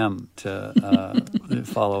charge them to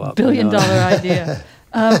follow up. $1 billion idea.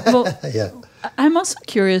 Yeah. I'm also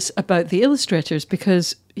curious about the illustrators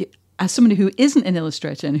because as somebody who isn't an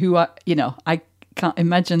illustrator and who, I can't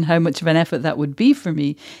imagine how much of an effort that would be for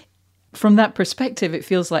me. From that perspective, it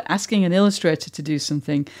feels like asking an illustrator to do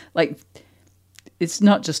something like it's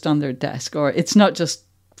not just on their desk or it's not just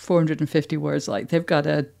 450 words, like they've got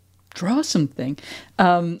to draw something.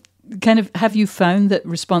 Have you found that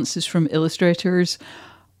responses from illustrators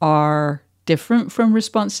are different from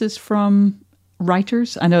responses from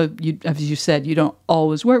writers? I know, as you said, you don't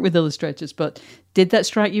always work with illustrators, but did that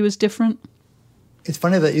strike you as different? It's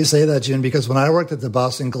funny that you say that, June, because when I worked at the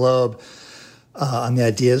Boston Globe on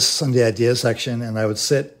the Sunday Ideas section, and I would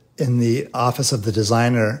sit in the office of the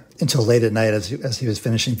designer until late at night as he was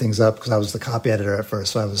finishing things up, because I was the copy editor at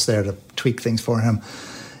first, so I was there to tweak things for him.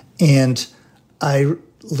 And I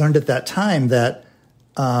learned at that time that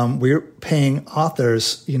we were paying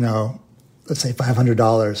authors, let's say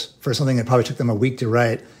 $500 for something that probably took them a week to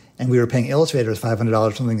write, and we were paying illustrators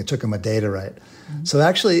 $500 for something that took them a day to write. Mm-hmm. So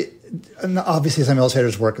actually, obviously some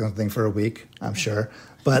illustrators work on something for a week, I'm sure,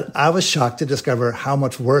 but I was shocked to discover how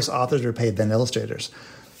much worse authors are paid than illustrators.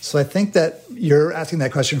 So I think that you're asking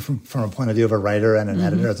that question from a point of view of a writer and an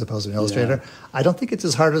editor as opposed to an illustrator. Yeah. I don't think it's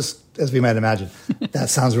as hard as we might imagine. That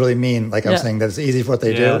sounds really mean. Like I'm saying that it's easy for what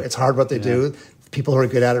they do. It's hard what they do. People who are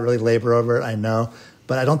good at it really labor over it, I know.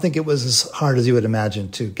 But I don't think it was as hard as you would imagine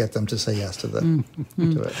to get them to say yes to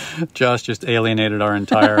it. Josh just alienated our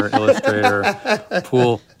entire illustrator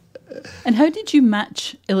pool. And how did you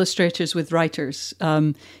match illustrators with writers?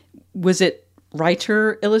 Was it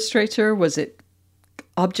writer-illustrator? Was it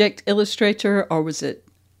object illustrator, or was it,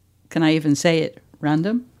 can I even say it,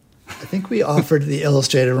 random? I think we offered the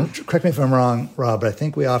illustrator, correct me if I'm wrong, Rob, but I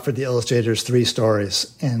think we offered the illustrators 3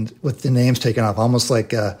 stories and with the names taken off, almost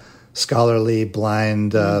like a scholarly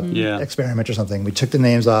blind experiment or something. We took the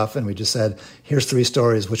names off and we just said, here's 3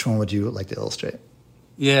 stories. Which one would you like to illustrate?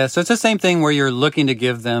 Yeah, so it's the same thing where you're looking to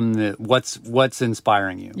give them what's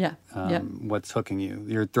inspiring you. What's hooking you.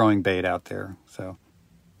 You're throwing bait out there. So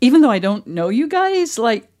even though I don't know you guys,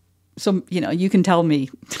 so, you can tell me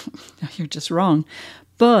you're just wrong.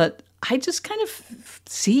 But I just kind of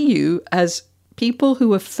see you as people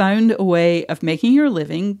who have found a way of making your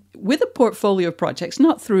living with a portfolio of projects,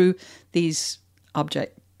 not through these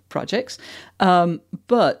object projects,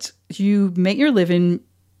 but you make your living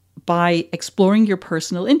by exploring your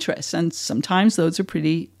personal interests. And sometimes those are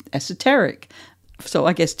pretty esoteric. So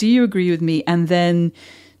I guess, do you agree with me? And then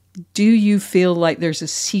do you feel like there's a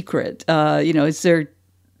secret?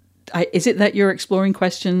 Is it that you're exploring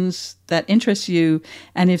questions that interest you?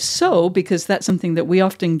 And if so, because that's something that we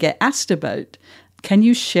often get asked about, can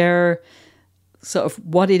you share sort of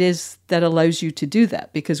what it is that allows you to do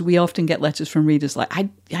that? Because we often get letters from readers like, I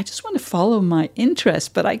just want to follow my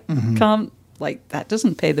interest, but I can't, that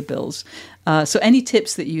doesn't pay the bills. So any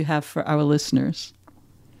tips that you have for our listeners?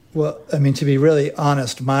 Well, I mean, to be really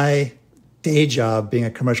honest, my day job being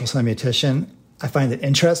a commercial semiotician, I find it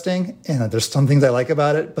interesting, and there's some things I like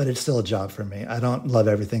about it, but it's still a job for me. I don't love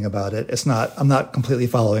everything about it. I'm not completely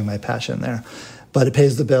following my passion there, but it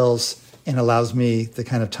pays the bills and allows me the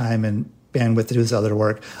kind of time and bandwidth to do this other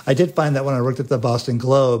work. I did find that when I worked at the Boston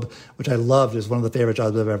Globe, which I loved, is one of the favorite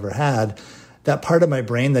jobs I've ever had, that part of my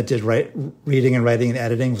brain that did reading and writing and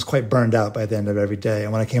editing was quite burned out by the end of every day.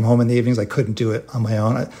 And when I came home in the evenings, I couldn't do it on my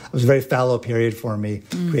own. It was a very fallow period for me,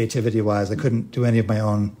 creativity-wise. I couldn't do any of my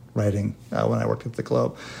own writing when I worked at the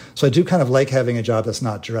Globe. So I do kind of like having a job that's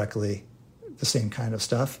not directly the same kind of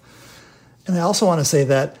stuff. And I also want to say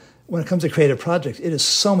that when it comes to creative projects, it is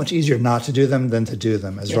so much easier not to do them than to do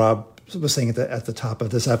them. As Rob was saying at the top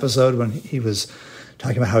of this episode when he was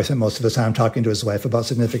talking about how he spent most of his time talking to his wife about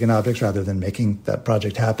significant objects rather than making that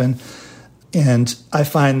project happen. And I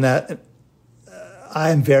find that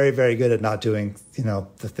I'm very, very good at not doing,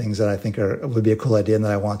 the things that I think would be a cool idea and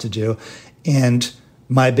that I want to do. And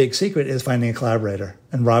my big secret is finding a collaborator.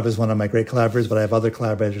 And Rob is one of my great collaborators, but I have other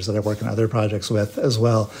collaborators that I work on other projects with as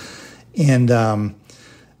well. And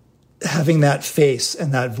having that face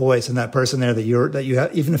and that voice and that person there that you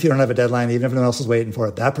have, even if you don't have a deadline, even if no one else is waiting for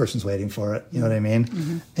it, that person's waiting for it. You know what I mean?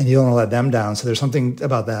 Mm-hmm. And you don't want to let them down. So there's something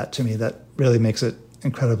about that to me that really makes it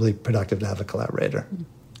incredibly productive to have a collaborator.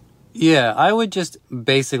 Yeah, I would just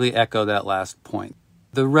basically echo that last point.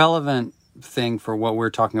 The relevant thing for what we're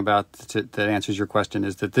talking about that answers your question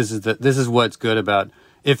is that this is what's good about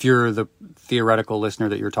if you're the theoretical listener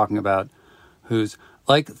that you're talking about who's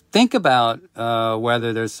think about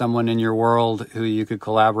whether there's someone in your world who you could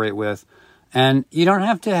collaborate with, and you don't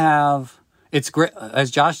have to have. It's great,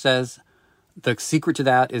 as Josh says. The secret to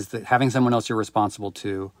that is that having someone else you're responsible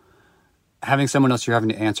to, having someone else you're having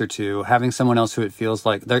to answer to, having someone else who it feels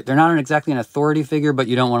like they're not exactly an authority figure, but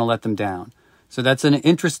you don't want to let them down. So that's an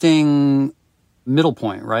interesting middle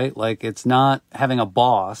point, right? It's not having a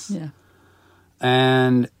boss. Yeah.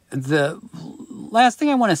 And the last thing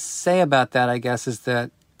I want to say about that, I guess, is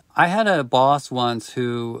that I had a boss once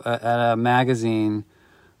who at a magazine,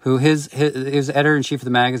 who his editor-in-chief of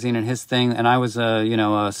the magazine, and his thing, and I was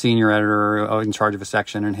a senior editor in charge of a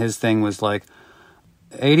section, and his thing was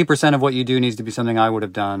 80% of what you do needs to be something I would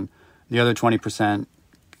have done. The other 20%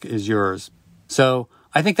 is yours. So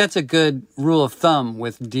I think that's a good rule of thumb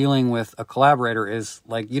with dealing with a collaborator is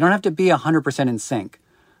you don't have to be 100% in sync.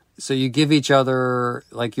 So you give each other,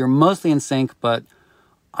 you're mostly in sync, but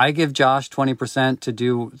I give Josh 20% to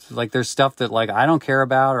do, there's stuff that I don't care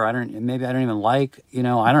about, or maybe I don't even like, I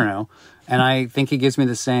don't know. And I think he gives me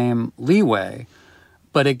the same leeway,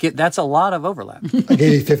 but that's a lot of overlap. I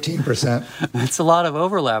gave you 15%. That's a lot of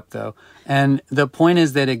overlap though. And the point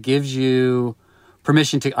is that it gives you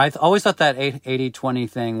permission to, I always thought that 80-20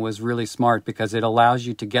 thing was really smart because it allows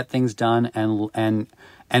you to get things done and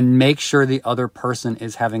make sure the other person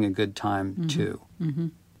is having a good time too. Mm-hmm.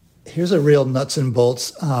 Here's a real nuts and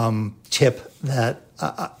bolts tip that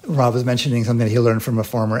Rob was mentioning, something that he learned from a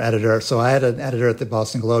former editor. So I had an editor at the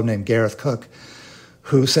Boston Globe named Gareth Cook,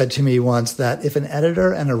 who said to me once that if an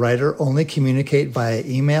editor and a writer only communicate via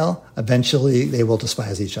email, eventually they will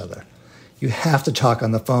despise each other. You have to talk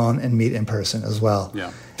on the phone and meet in person as well.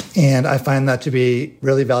 Yeah. And I find that to be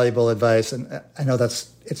really valuable advice. And I know that's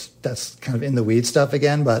kind of in the weeds stuff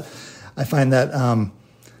again, but I find that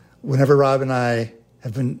whenever Rob and I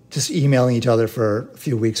have been just emailing each other for a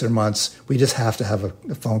few weeks or months. We just have to have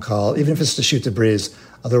a phone call, even if it's to shoot the breeze.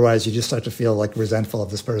 Otherwise, you just start to feel like resentful of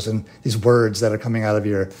this person, these words that are coming out of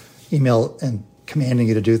your email and commanding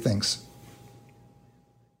you to do things.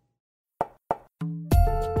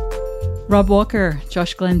 Rob Walker,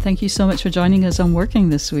 Josh Glenn, thank you so much for joining us on Working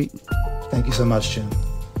this week. Thank you so much, June.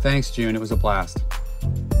 Thanks, June. It was a blast.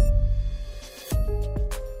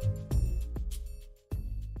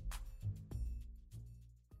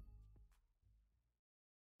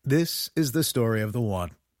 This is the story of the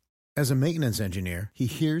one. As a maintenance engineer, he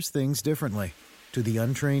hears things differently. To the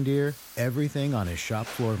untrained ear, everything on his shop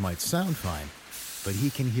floor might sound fine, but he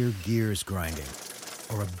can hear gears grinding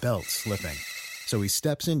or a belt slipping. So he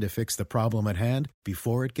steps in to fix the problem at hand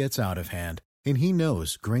before it gets out of hand. And he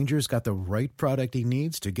knows Grainger's got the right product he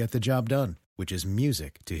needs to get the job done, which is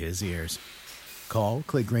music to his ears. Call,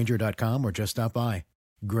 click Grainger.com, or just stop by.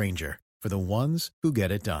 Grainger, for the ones who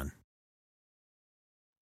get it done.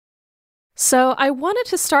 So I wanted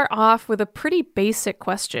to start off with a pretty basic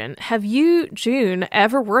question. Have you, June,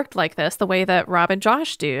 ever worked like this the way that Rob and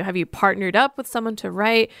Josh do? Have you partnered up with someone to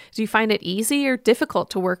write? Do you find it easy or difficult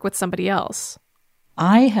to work with somebody else?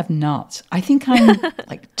 I have not. I think I'm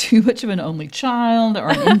like too much of an only child or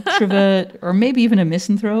an introvert or maybe even a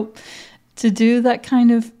misanthrope to do that kind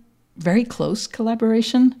of very close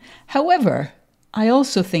collaboration. However, I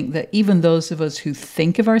also think that even those of us who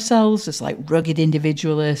think of ourselves as like rugged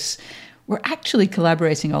individualists, we're actually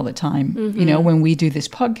collaborating all the time. Mm-hmm. You know, when we do this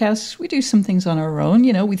podcast, we do some things on our own.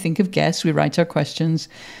 You know, we think of guests, we write our questions.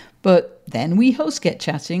 But then we host Get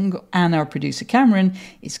Chatting, and our producer Cameron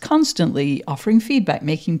is constantly offering feedback,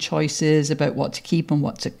 making choices about what to keep and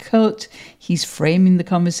what to cut. He's framing the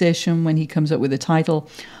conversation when he comes up with a title.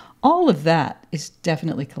 All of that is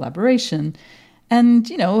definitely collaboration. And,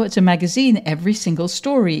 you know, it's a magazine. Every single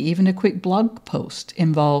story, even a quick blog post,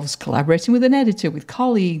 involves collaborating with an editor, with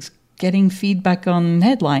colleagues, getting feedback on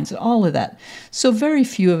headlines and all of that. So very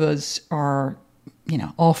few of us are, you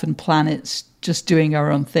know, off on planets just doing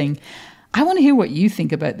our own thing. I want to hear what you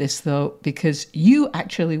think about this, though, because you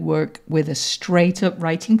actually work with a straight-up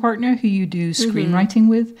writing partner who you do screenwriting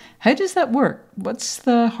with. How does that work? What's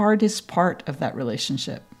the hardest part of that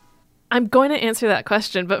relationship? I'm going to answer that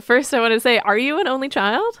question, but first I want to say, are you an only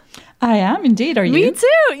child? I am indeed. Are you? Me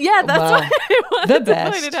too. Yeah, that's why I wanted the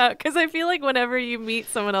to point it out. Because I feel like whenever you meet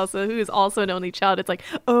someone else who is also an only child, it's like,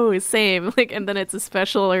 oh, same. Like, and then it's a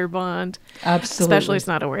specialer bond. Absolutely. Special is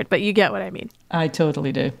not a word, but you get what I mean. I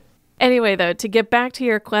totally do. Anyway, though, to get back to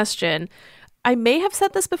your question, I may have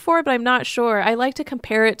said this before, but I'm not sure. I like to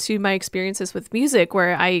compare it to my experiences with music,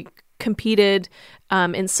 where I competed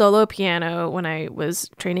in solo piano when I was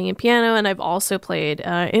training in piano, and I've also played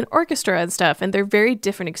in orchestra and stuff, and they're very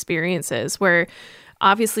different experiences where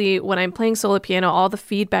obviously when I'm playing solo piano, all the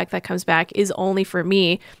feedback that comes back is only for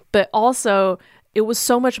me, but also it was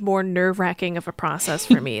so much more nerve-wracking of a process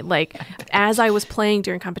for me. Like, as I was playing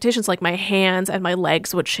during competitions, like my hands and my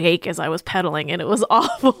legs would shake as I was pedaling, and it was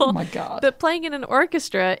awful. Oh my God. But playing in an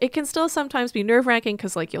orchestra, it can still sometimes be nerve-wracking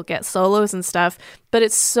because, like, you'll get solos and stuff, but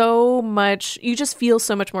it's so much, you just feel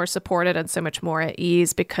so much more supported and so much more at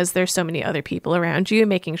ease because there's so many other people around you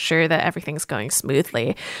making sure that everything's going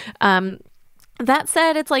smoothly. That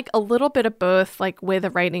said, it's like a little bit of both, like with a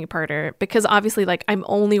writing partner, because obviously, like, I'm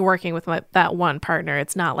only working with that one partner.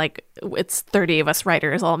 It's not like it's 30 of us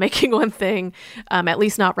writers all making one thing, at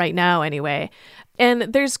least not right now anyway. And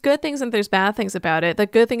there's good things and there's bad things about it. The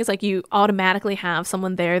good thing is, like, you automatically have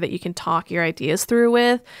someone there that you can talk your ideas through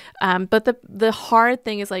with. But the hard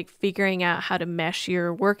thing is, like, figuring out how to mesh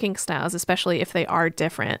your working styles, especially if they are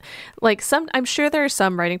different. Like, I'm sure there are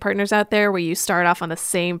some writing partners out there where you start off on the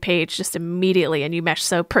same page just immediately and you mesh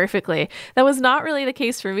so perfectly. That was not really the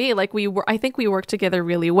case for me. Like, I think we worked together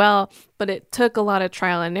really well, but it took a lot of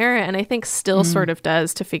trial and error, and I think still sort of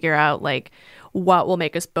does, to figure out, like, what will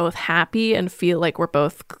make us both happy and feel like we're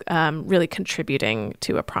both really contributing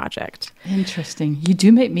to a project. Interesting. You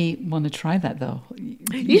do make me want to try that, though.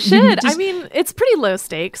 You should. I mean, it's pretty low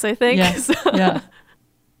stakes, I think. Yeah. Yeah.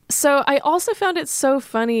 So I also found it so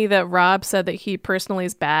funny that Rob said that he personally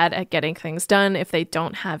is bad at getting things done if they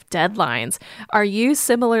don't have deadlines. Are you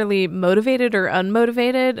similarly motivated or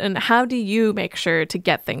unmotivated? And how do you make sure to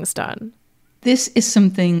get things done? This is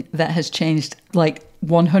something that has changed, like,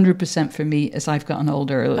 100% for me as I've gotten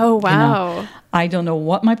older. Oh, wow. You know, I don't know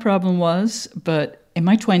what my problem was, but in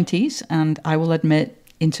my 20s, and I will admit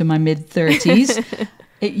into my mid-30s,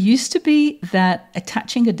 it used to be that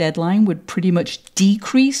attaching a deadline would pretty much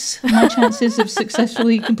decrease my chances of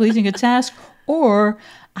successfully completing a task, or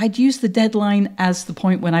I'd use the deadline as the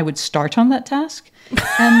point when I would start on that task.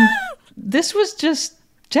 And this was just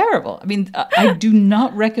terrible. I mean, I do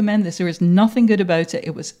not recommend this. There is nothing good about it.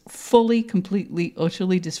 It was fully, completely,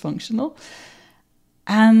 utterly dysfunctional.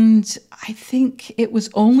 And I think it was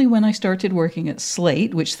only when I started working at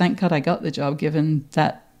Slate, which thank God I got the job given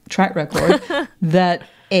that track record, that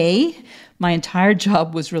my entire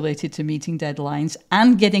job was related to meeting deadlines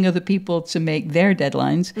and getting other people to make their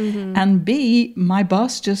deadlines. Mm-hmm. And B, my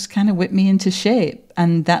boss just kind of whipped me into shape.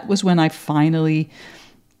 And that was when I finally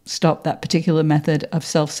stopped that particular method of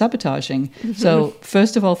self-sabotaging. Mm-hmm. So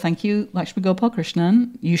first of all, thank you, Lakshmi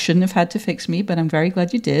Gopalakrishnan. You shouldn't have had to fix me, but I'm very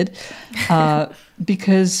glad you did.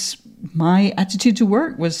 Because my attitude to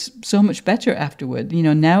work was so much better afterward. You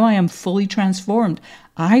know, now I am fully transformed.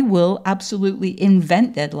 I will absolutely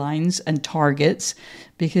invent deadlines and targets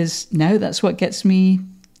because now that's what gets me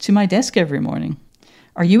to my desk every morning.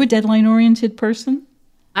 Are you a deadline-oriented person?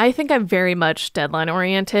 I think I'm very much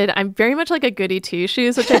deadline-oriented. I'm very much like a goody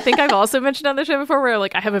two-shoes, which I think I've also mentioned on the show before, where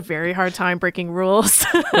like I have a very hard time breaking rules.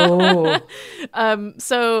 Oh.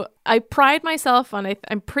 So I pride myself on,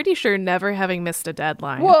 I'm pretty sure, never having missed a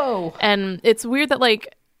deadline. Whoa. And it's weird that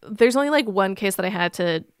like there's only like one case that I had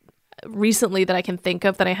to recently that I can think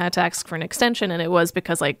of that I had to ask for an extension, and it was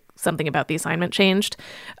because like something about the assignment changed.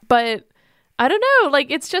 But I don't know,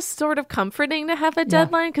 like it's just sort of comforting to have a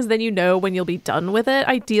deadline because then you know when you'll be done with it,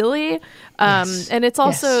 ideally. Yes. And it's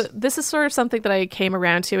also, this is sort of something that I came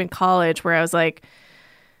around to in college where I was like,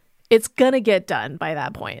 it's going to get done by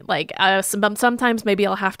that point. Like sometimes maybe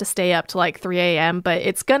I'll have to stay up to like 3 a.m., but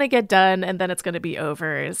it's going to get done and then it's going to be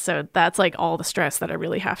over. So that's like all the stress that I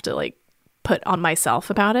really have to like put on myself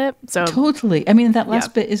about it. So totally. I mean, that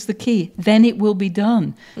last bit is the key. Then it will be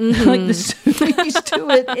done. Mm-hmm. Like the sooner you do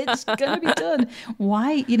it, it's going to be done.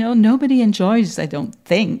 Why? You know, nobody enjoys, I don't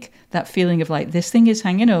think, that feeling of like, this thing is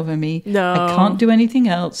hanging over me. No. I can't do anything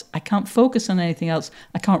else. I can't focus on anything else.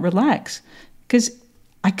 I can't relax because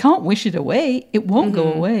I can't wish it away. It won't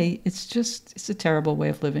go away. It's a terrible way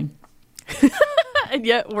of living. And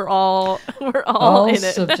yet we're all in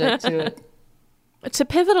it. Subject to it. To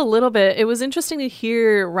pivot a little bit, it was interesting to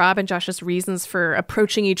hear Rob and Josh's reasons for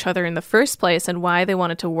approaching each other in the first place and why they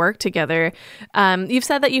wanted to work together. You've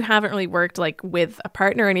said that you haven't really worked like with a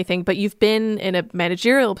partner or anything, but you've been in a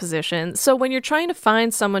managerial position. So when you're trying to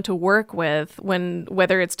find someone to work with,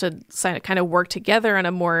 whether it's to kind of work together on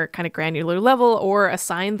a more kind of granular level or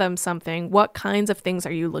assign them something, what kinds of things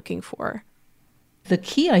are you looking for? The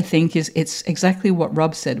key, I think, is it's exactly what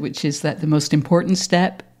Rob said, which is that the most important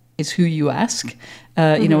step is who you ask,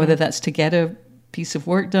 you know, whether that's to get a piece of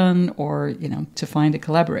work done or, you know, to find a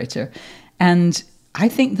collaborator. And I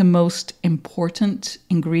think the most important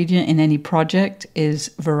ingredient in any project is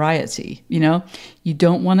variety. You know, you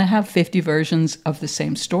don't want to have 50 versions of the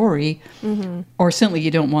same story, or certainly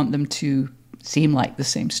you don't want them to seem like the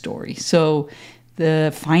same story. So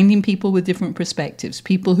the finding people with different perspectives,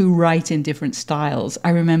 people who write in different styles. I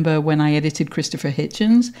remember when I edited Christopher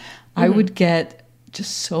Hitchens, I would get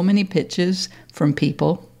just so many pitches from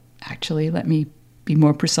people, actually, let me be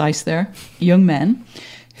more precise there, young men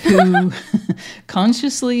who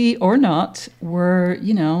consciously or not were,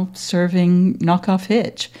 you know, serving knockoff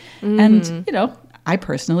Hitch. And, you know, I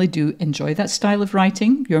personally do enjoy that style of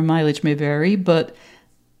writing. Your mileage may vary, but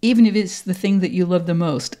even if it's the thing that you love the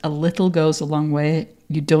most, a little goes a long way.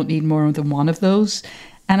 You don't need more than one of those.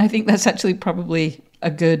 And I think that's actually probably a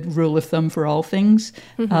good rule of thumb for all things.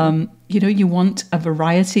 You know, you want a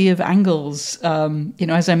variety of angles. You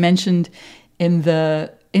know, as I mentioned in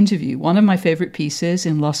the interview, one of my favorite pieces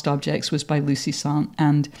in Lost Objects was by Lucy Sant.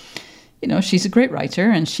 And, you know, she's a great writer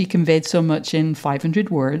and she conveyed so much in 500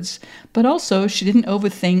 words, but also she didn't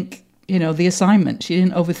overthink, you know, the assignment. She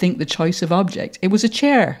didn't overthink the choice of object. It was a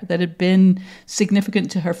chair that had been significant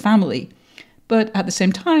to her family. But at the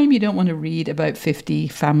same time, you don't want to read about 50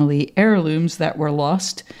 family heirlooms that were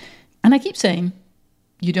lost. And I keep saying,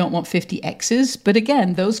 you don't want 50 X's. But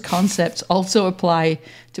again, those concepts also apply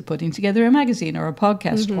to putting together a magazine or a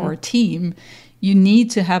podcast or a team. You need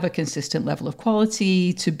to have a consistent level of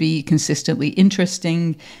quality, to be consistently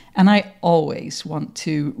interesting. And I always want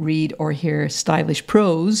to read or hear stylish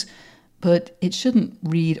prose, but it shouldn't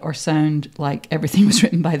read or sound like everything was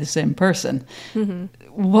written by the same person.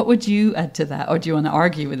 What would you add to that? Or do you want to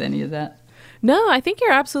argue with any of that? No, I think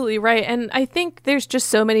you're absolutely right. And I think there's just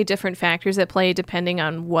so many different factors at play depending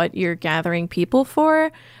on what you're gathering people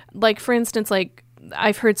for. Like, for instance, like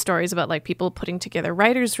I've heard stories about like people putting together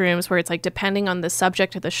writers' rooms where it's like, depending on the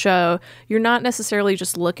subject of the show, you're not necessarily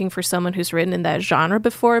just looking for someone who's written in that genre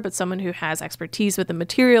before, but someone who has expertise with the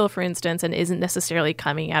material, for instance, and isn't necessarily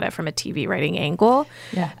coming at it from a TV writing angle.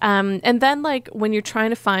 Yeah. And then like when you're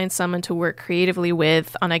trying to find someone to work creatively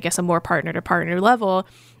with on, I guess, a more partner to partner level,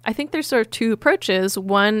 I think there's sort of two approaches.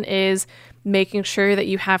 One is making sure that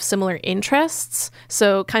you have similar interests,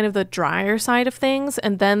 so kind of the drier side of things.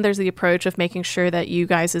 And then there's the approach of making sure that you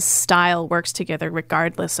guys' style works together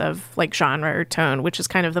regardless of like genre or tone, which is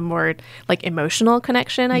kind of the more like emotional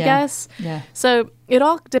connection, I guess. Yeah. So it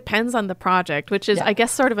all depends on the project, which is, I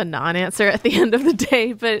guess, sort of a non-answer at the end of the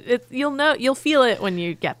day, but you'll feel it when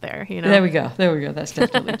you get there, you know? There we go. That's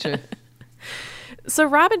definitely true. So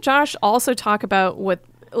Rob and Josh also talk about what,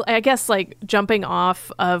 I guess, like jumping off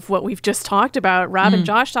of what we've just talked about, Rob and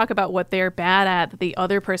Josh talk about what they're bad at that the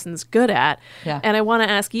other person's good at. Yeah. And I want to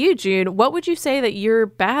ask you, June, what would you say that you're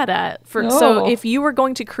bad at? So if you were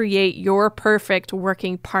going to create your perfect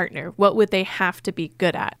working partner, what would they have to be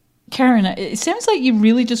good at? Karen, it sounds like you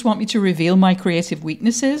really just want me to reveal my creative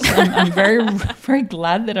weaknesses. I'm very, very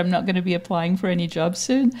glad that I'm not going to be applying for any jobs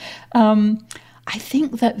soon. I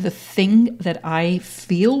think that the thing that I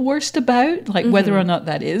feel worst about, like whether or not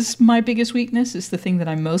that is my biggest weakness, is the thing that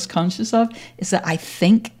I'm most conscious of, is that I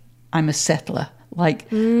think I'm a settler.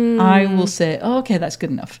 Like I will say, oh, okay, that's good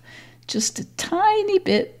enough. Just a tiny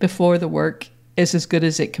bit before the work is as good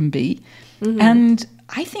as it can be. And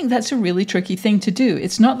I think that's a really tricky thing to do.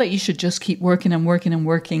 It's not that you should just keep working and working and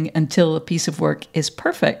working until a piece of work is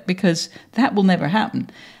perfect, because that will never happen.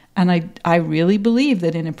 And I really believe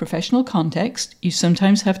that in a professional context, you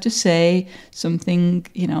sometimes have to say something,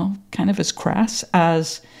 kind of as crass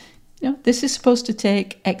as, this is supposed to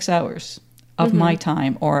take X hours of my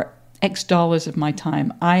time or X dollars of my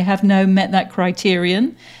time. I have now met that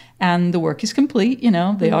criterion and the work is complete.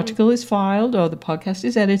 The article is filed or the podcast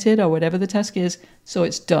is edited or whatever the task is. So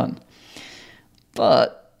it's done.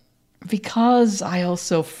 But because I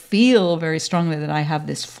also feel very strongly that I have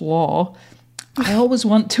this flaw, I always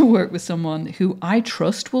want to work with someone who I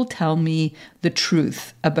trust will tell me the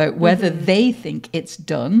truth about whether they think it's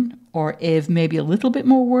done or if maybe a little bit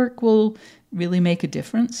more work will really make a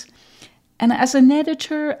difference. And as an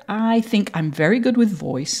editor, I think I'm very good with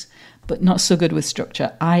voice, but not so good with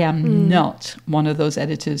structure. I am not one of those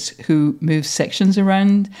editors who moves sections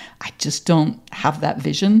around. I just don't have that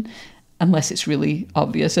vision unless it's really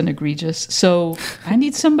obvious and egregious. So I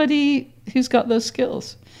need somebody who's got those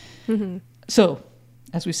skills. So,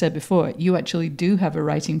 as we said before, you actually do have a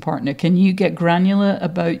writing partner. Can you get granular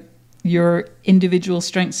about your individual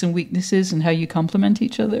strengths and weaknesses and how you complement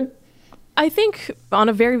each other? I think on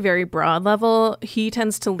a very, very broad level, he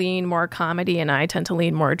tends to lean more comedy and I tend to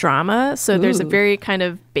lean more drama. So there's a very kind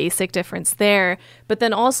of basic difference there. But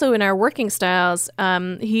then also in our working styles,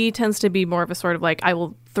 he tends to be more of a sort of like, I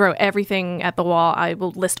will throw everything at the wall. I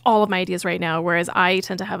will list all of my ideas right now. Whereas I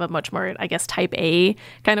tend to have a much more, I guess, type A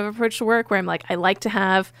kind of approach to work where I'm like, I like to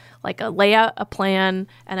have like a layout, a plan,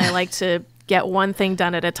 and I like to get one thing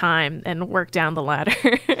done at a time and work down the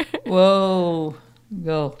ladder. Whoa.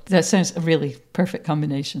 Well, that sounds a really perfect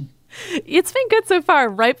combination. It's been good so far,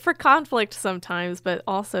 ripe for conflict sometimes, but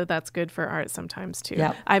also that's good for art sometimes too.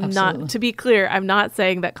 Yeah, not, to be clear, I'm not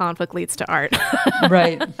saying that conflict leads to art.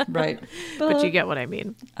 Right. But you get what I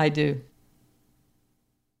mean. I do.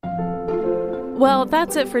 Well,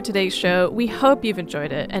 that's it for today's show. We hope you've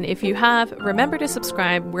enjoyed it. And if you have, remember to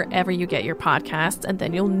subscribe wherever you get your podcasts, and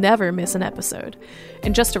then you'll never miss an episode.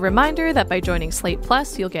 And just a reminder that by joining Slate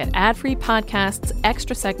Plus, you'll get ad-free podcasts,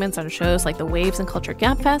 extra segments on shows like the Waves and Culture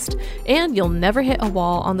Gabfest, and you'll never hit a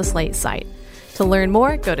wall on the Slate site. To learn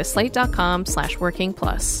more, go to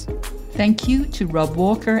slate.com/workingplus. Thank you to Rob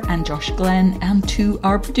Walker and Josh Glenn, and to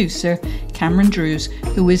our producer, Cameron Drews,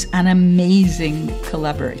 who is an amazing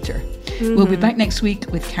collaborator. We'll be back next week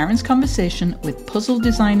with Karen's conversation with puzzle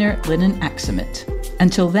designer Linnen Axamit.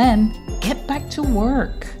 Until then, get back to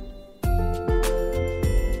work.